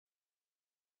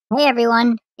Hey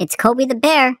everyone, it's Kobe the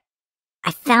Bear.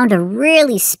 I found a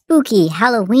really spooky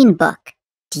Halloween book.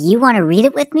 Do you want to read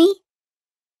it with me?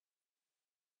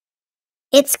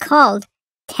 It's called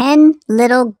 10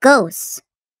 Little Ghosts,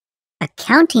 a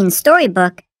counting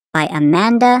storybook by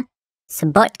Amanda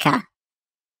Sobotka.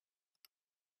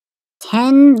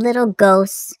 10 little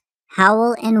ghosts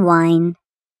howl and whine.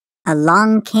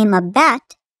 Along came a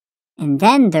bat, and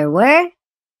then there were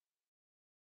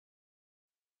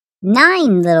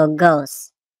 9 little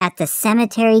ghosts at the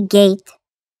cemetery gate.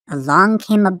 Along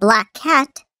came a black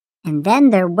cat, and then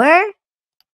there were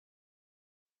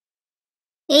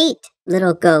 8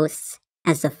 little ghosts.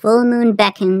 As the full moon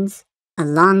beckons,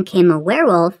 along came a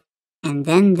werewolf, and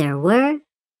then there were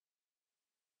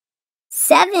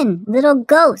 7 little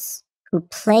ghosts who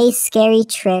play scary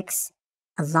tricks.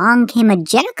 Along came a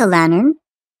jack-o'-lantern,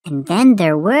 and then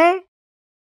there were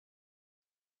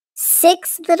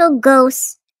 6 little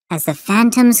ghosts. As the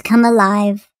phantoms come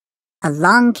alive,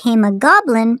 along came a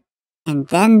goblin, and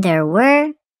then there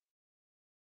were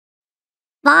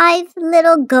 5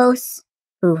 little ghosts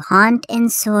who haunt and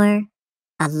soar.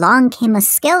 Along came a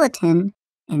skeleton,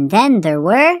 and then there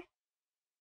were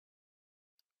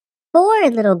 4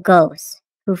 little ghosts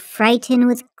who frighten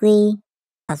with glee.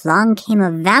 Along came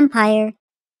a vampire,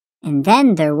 and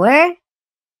then there were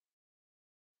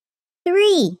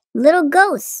 3 little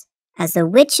ghosts. As the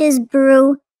witches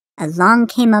brew, along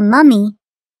came a mummy,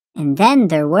 and then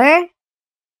there were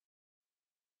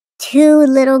 2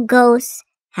 little ghosts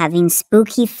having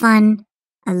spooky fun.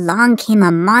 Along came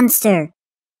a monster,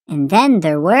 and then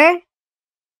there were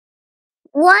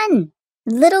 1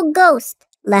 little ghost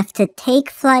left to take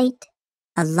flight.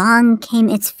 Along came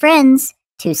its friends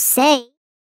to say,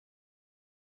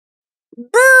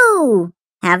 "Boo!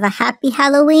 Have a happy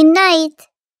Halloween night!"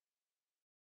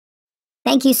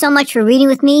 Thank you so much for reading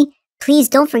with me. Please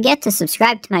don't forget to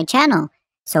subscribe to my channel,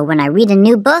 so when I read a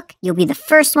new book, you'll be the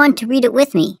first one to read it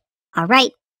with me.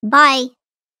 Alright, bye!